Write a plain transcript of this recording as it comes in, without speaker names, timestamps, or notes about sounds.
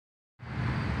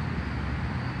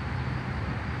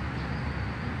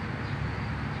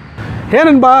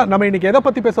ஏனன்பா நம்ம இன்னைக்கு எதை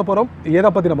பற்றி பேச போகிறோம், எதை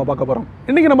பற்றி நம்ம பார்க்க போகிறோம்.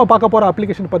 இன்றைக்கி நம்ம பார்க்க போகிற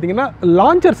அப்ளிகேஷன் பார்த்தீங்கன்னா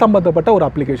லான்ச்சர் சம்மந்தப்பட்ட ஒரு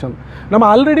அப்ளிகேஷன். நம்ம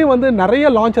ஆல்ரெடி நிறைய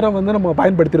லான்ச்சரை நம்ம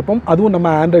பயன்படுத்தியிருப்போம், அதுவும்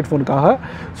நம்ம ஆண்ட்ராய்ட் ஃபோனுக்காக.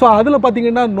 ஸோ அதில்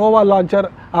பார்த்தீங்கன்னா நோவா லான்ச்சர்,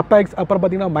 அப்பெக்ஸ், அப்புறம்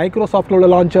பார்த்தீங்கன்னா மைக்ரோசாஃப்ட்டில் உள்ள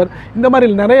லான்ச்சர், இந்த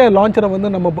மாதிரி நிறைய லான்ச்சரை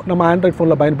நம்ம ஆண்ட்ராய்ட்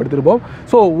ஃபோனில் பயன்படுத்தியிருப்போம்.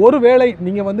 ஸோ ஒருவேளை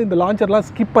நீங்கள் இந்த லான்ச்சர்லாம்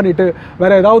ஸ்கிப் பண்ணிவிட்டு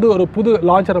வேறு ஏதாவது ஒரு புது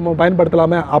லான்ச்சர் நம்ம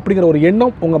பயன்படுத்தலாமே அப்படிங்கிற ஒரு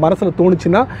எண்ணம் உங்கள் மனசில்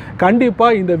தோணுச்சுன்னா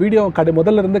கண்டிப்பாக இந்த வீடியோ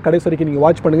முதல்ல இருந்து கடைசி வரைக்கும் நீங்கள்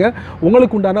வாட்ச் பண்ணுங்கள்.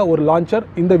 உங்களுக்கு உண்டான ஒரு லான்ச்சர்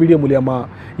இந்த வீடியோ மூலியமா.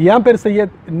 என் பேர்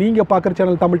சையத், நீங்கள் பார்க்குற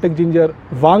சேனல் தமிழ் டெக் ஜிஞ்சர்.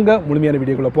 வாங்க முழுமையான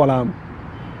வீடியோக்குள்ளே போகலாம்.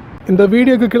 இந்த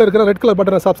வீடியோக்கு கீழே இருக்கிற ரெட் கலர்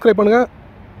பட்டனை சப்ஸ்கிரைப் பண்ணுங்கள்,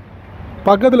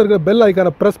 பக்கத்தில் இருக்கிற பெல்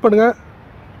ஐக்கானை ப்ரெஸ் பண்ணுங்கள்,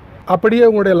 அப்படியே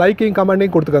உங்களுடைய லைக்கையும்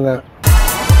கமெண்ட்டையும் கொடுத்துக்கோங்க.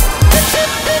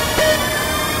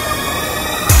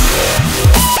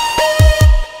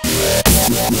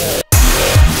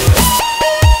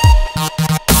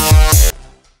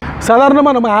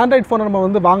 சாதாரணமாக நம்ம ஆண்ட்ராய்ட் ஃபோனை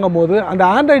நம்ம வாங்கும் போது அந்த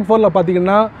ஆண்ட்ராய்ட் ஃபோனில்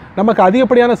பார்த்திங்கன்னா நமக்கு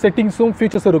அதிகப்படியான செட்டிங்ஸும்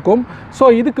ஃபீச்சர்ஸும் இருக்கும். ஸோ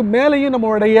இதுக்கு மேலேயும்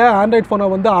நம்மளுடைய ஆண்ட்ராய்ட்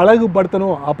ஃபோனை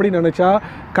அழகுபடுத்தணும் அப்படின்னு நினச்சா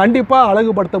கண்டிப்பாக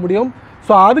அழகுபடுத்த முடியும்.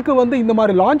 ஸோ அதுக்கு இந்த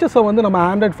மாதிரி லான்ச்சஸை நம்ம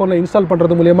ஆண்ட்ராய்ட் ஃபோனில் இன்ஸ்டால்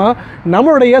பண்ணுறது மூலமா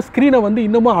நம்மளுடைய ஸ்க்ரீனை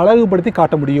இன்னமும் அழகுபடுத்தி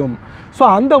காட்ட முடியும். ஸோ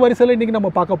அந்த வரிசையில் இன்றைக்கி நம்ம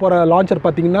பார்க்க போகிற லான்ச்சர்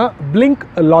பார்த்திங்கன்னா பிளிங்க்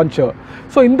லான்ச்சர்.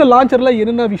 ஸோ இந்த லான்ச்சரில்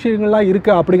என்னென்ன விஷயங்கள்லாம்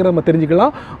இருக்குது அப்படிங்கிறத நம்ம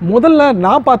தெரிஞ்சுக்கலாம். முதல்ல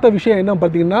நான் பார்த்த விஷயம் என்ன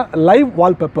பார்த்திங்கன்னா லைவ்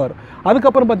வால்பேப்பர்,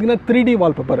 அதுக்கப்புறம் பார்த்திங்கன்னா 3D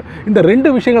வால்பேப்பர். இந்த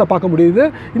ரெண்டு விஷயங்களை பார்க்க முடியுது.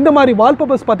 இந்த மாதிரி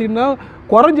வால்பேப்பர்ஸ் பார்த்திங்கன்னா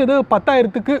குறைஞ்சது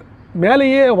 10,000க்கு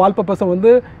மேலேயே வால்பேப்பர்ஸை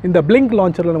இந்த பிளிங்க்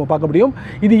லான்ச்சரில் நம்ம பார்க்க முடியும்.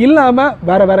 இது இல்லாமல்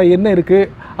வேறு என்ன இருக்குது,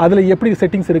 அதில் எப்படி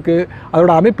செட்டிங்ஸ் இருக்குது,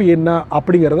 அதோட அமைப்பு என்ன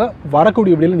அப்படிங்கிறத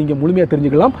வரக்கூடிய வீடியோவில் நீங்கள் முழுமையாக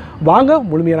தெரிஞ்சுக்கலாம். வாங்க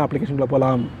முழுமையான அப்ளிகேஷனில்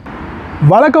போகலாம்.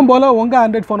 வழக்கம் போல் உங்கள்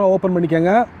ஆண்ட்ராய்ட் ஃபோனை ஓப்பன்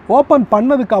பண்ணிக்கோங்க. ஓப்பன்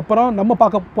பண்ணதுக்கப்புறம் நம்ம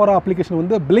பார்க்க போகிற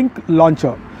அப்ளிகேஷன் பிளிங்க்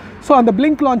லான்ச்சர். ஸோ அந்த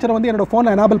பிளிங்க் லான்ச்சரை என்னோடய ஃபோனை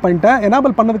எனேபிள் பண்ணிட்டேன்.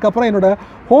 எனேபிள் பண்ணதுக்கப்புறம் என்னோடய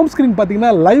ஹோம் ஸ்க்ரீன்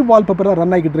பார்த்திங்கன்னா லைவ் வால்பேப்பர் தான்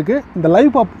ரன் ஆகிட்டு இருக்குது. இந்த லைவ்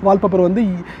வால்பேப்பர்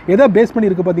எதை பேஸ்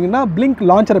பண்ணியிருக்கு பார்த்திங்கன்னா பிளிங்க்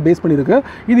லான்ச்சரை பேஸ் பண்ணியிருக்கு.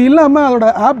 இது இல்லாமல் அதோட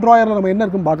ஆப் ட்ராயரில் நம்ம என்ன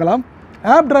இருக்குன்னு பார்க்கலாம்.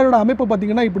 ஆப் ட்ராயரோட அமைப்பு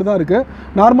பார்த்திங்கன்னா இப்படி தான் இருக்குது.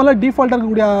 நார்மலாக டிஃபால்ட்டாக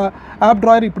இருக்கக்கூடிய ஆப்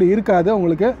ட்ராயர் இப்படி இருக்காது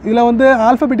உங்களுக்கு. இதில்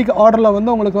ஆல்ஃபபெட்டிக் ஆர்டரில்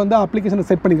உங்களுக்கு அப்ளிகேஷனை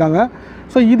செட் பண்ணியிருக்காங்க.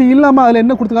 ஸோ இது இல்லாமல் அதில்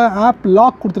என்ன கொடுத்துருக்காங்க, ஆப்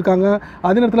லாக் கொடுத்துருக்காங்க,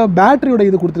 அதே நேரத்தில் பேட்டரியோட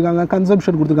இது கொடுத்துருக்காங்க,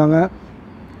 கன்சம்ஷன் கொடுத்துருக்காங்க.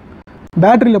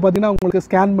 பேட்டரியில் பார்த்தீங்கன்னா உங்களுக்கு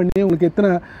ஸ்கேன் பண்ணி உங்களுக்கு எத்தனை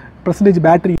 %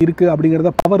 பேட்டரி இருக்குது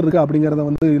அப்படிங்கிறத, பவர் இருக்குது அப்படிங்கிறத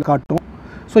இது காட்டும்.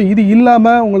 ஸோ இது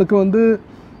இல்லாமல் உங்களுக்கு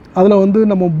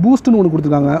அதில் நம்ம பூஸ்ட்னு ஒன்று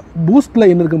கொடுத்துருக்காங்க. பூஸ்ட்டில்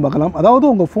என்ன இருக்குன்னு பார்க்கலாம். அதாவது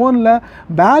உங்கள் ஃபோனில்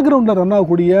பேக்ரவுண்டில் ரன்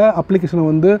ஆகக்கூடிய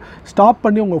அப்ளிகேஷனை ஸ்டாப்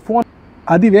பண்ணி உங்கள் ஃபோன்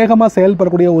அதிவேகமாக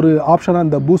செயல்படக்கூடிய ஒரு ஆப்ஷனாக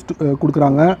இந்த பூஸ்ட்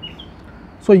கொடுக்குறாங்க.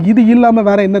 ஸோ இது இல்லாமல்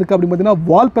வேறு என்ன இருக்குது அப்படின்னு பார்த்தீங்கன்னா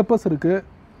வால்பேப்பர்ஸ் இருக்குது.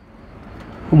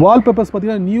 வால்பேப்பர்ஸ்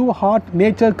பார்த்திங்கன்னா new, hot,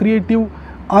 nature, creative,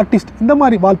 artist, இந்த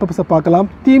மாதிரி வால்பேப்பர்ஸை பார்க்கலாம்.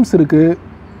 தீம்ஸ் இருக்குது.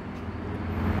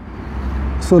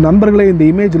 ஸோ நண்பர்களே, இந்த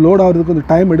இமேஜ் லோட் ஆகிறதுக்கு கொஞ்சம்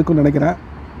டைம் எடுக்கும்னு நினைக்கிறேன்.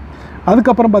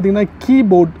 அதுக்கப்புறம் பார்த்திங்கன்னா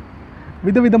கீபோர்ட்,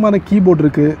 விதவிதமான கீபோர்ட்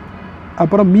இருக்குது.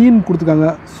 அப்புறம் மீன் கொடுத்துருக்காங்க.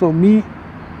 So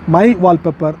my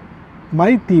wallpaper,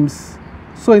 my themes.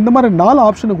 So இந்த மாதிரி 4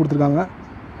 ஆப்ஷனை கொடுத்துருக்காங்க.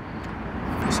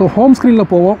 ஸோ ஹோம்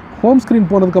ஸ்க்ரீனில் போவோம். ஹோம்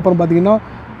ஸ்க்ரீன் போனதுக்கப்புறம் பார்த்திங்கன்னா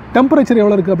டெம்பரேச்சர்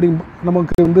எவ்வளோ இருக்குது அப்படின்னு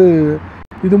நமக்கு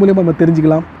இது மூலிமா நம்ம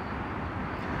தெரிஞ்சுக்கலாம்.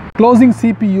 க்ளோசிங்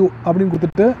CPU அப்படின்னு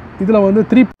கொடுத்துட்டு இதில்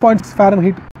 3 பாயிண்ட்ஸ்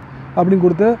ஃபாரன்ஹீட் அப்படின்னு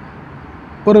கொடுத்து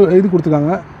ஒரு இது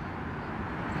கொடுத்துருக்காங்க.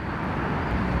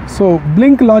 ஸோ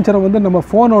பிளிங்க் லான்ச்சரை நம்ம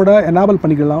ஃபோனோட எனேபிள்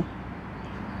பண்ணிக்கலாம்.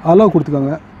 அலோவ்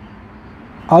கொடுத்துக்கோங்க.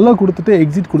 அலோவ் கொடுத்துட்டு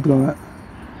எக்ஸிட் கொடுத்துக்கோங்க.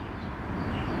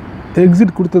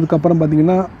 எக்ஸிட் கொடுத்ததுக்கப்புறம்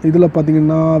பார்த்திங்கன்னா இதில்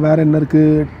பார்த்திங்கன்னா வேறு என்ன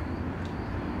இருக்குது,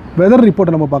 வெதர்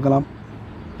ரிப்போர்ட்டை நம்ம பார்க்கலாம்.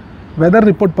 வெதர்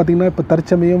ரிப்போர்ட் பார்த்திங்கன்னா இப்போ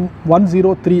தற்சமயம்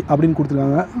 103 அப்படின்னு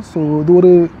கொடுத்துருக்காங்க. ஸோ இது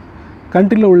ஒரு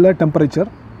கண்ட்ரியில் உள்ள டெம்பரேச்சர்.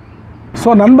 ஸோ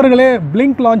நண்பர்களே,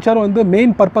 பிளிங்க் லான்ச்சர்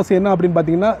மெயின் பர்பஸ் என்ன அப்படின்னு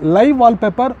பார்த்தீங்கன்னா லைவ்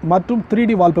வால்பேப்பர் மற்றும்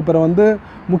 3D வால்பேப்பரை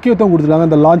முக்கியத்துவம் கொடுத்துருக்காங்க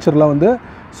இந்த லான்ச்சரில்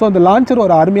ஸோ இந்த லான்ச்சர்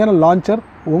ஒரு அருமையான லான்ச்சர்.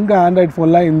 உங்கள் ஆண்ட்ராய்ட்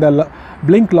ஃபோனில் இந்த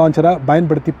பிளிங்க் லான்ச்சரை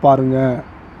பயன்படுத்தி பாருங்கள்.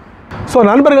 ஸோ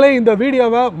நண்பர்களே, இந்த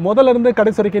வீடியோவை முதல்ல இருந்து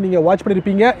கடைசி வரைக்கும் நீங்கள் வாட்ச்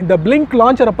பண்ணியிருப்பீங்க. இந்த பிளிங்க்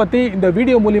லான்ச்சரை பற்றி இந்த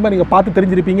வீடியோ மூலிமா நீங்கள் பார்த்து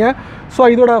தெரிஞ்சிருப்பீங்க. ஸோ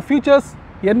இதோட ஃபீச்சர்ஸ்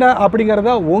என்ன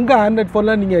அப்படிங்கிறத உங்கள் ஆண்ட்ராய்ட்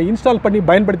ஃபோனில் நீங்கள் இன்ஸ்டால் பண்ணி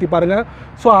பயன்படுத்தி பாருங்கள்.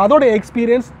 ஸோ அதோட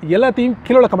எக்ஸ்பீரியன்ஸ் எல்லாத்தையும்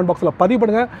கீழே கமெண்ட் பாக்ஸில் பதிவு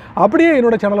பண்ணுங்கள். அப்படியே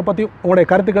என்னோட சேனலை பற்றி உங்களுடைய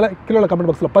கருத்துக்களை கீழே கமெண்ட்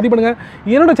பாக்ஸில் பதிவு பண்ணுங்கள்.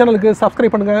 என்னோட சேனலுக்கு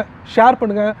சப்ஸ்கிரைப் பண்ணுங்கள், ஷேர்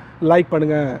பண்ணுங்கள், லைக்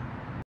பண்ணுங்கள்.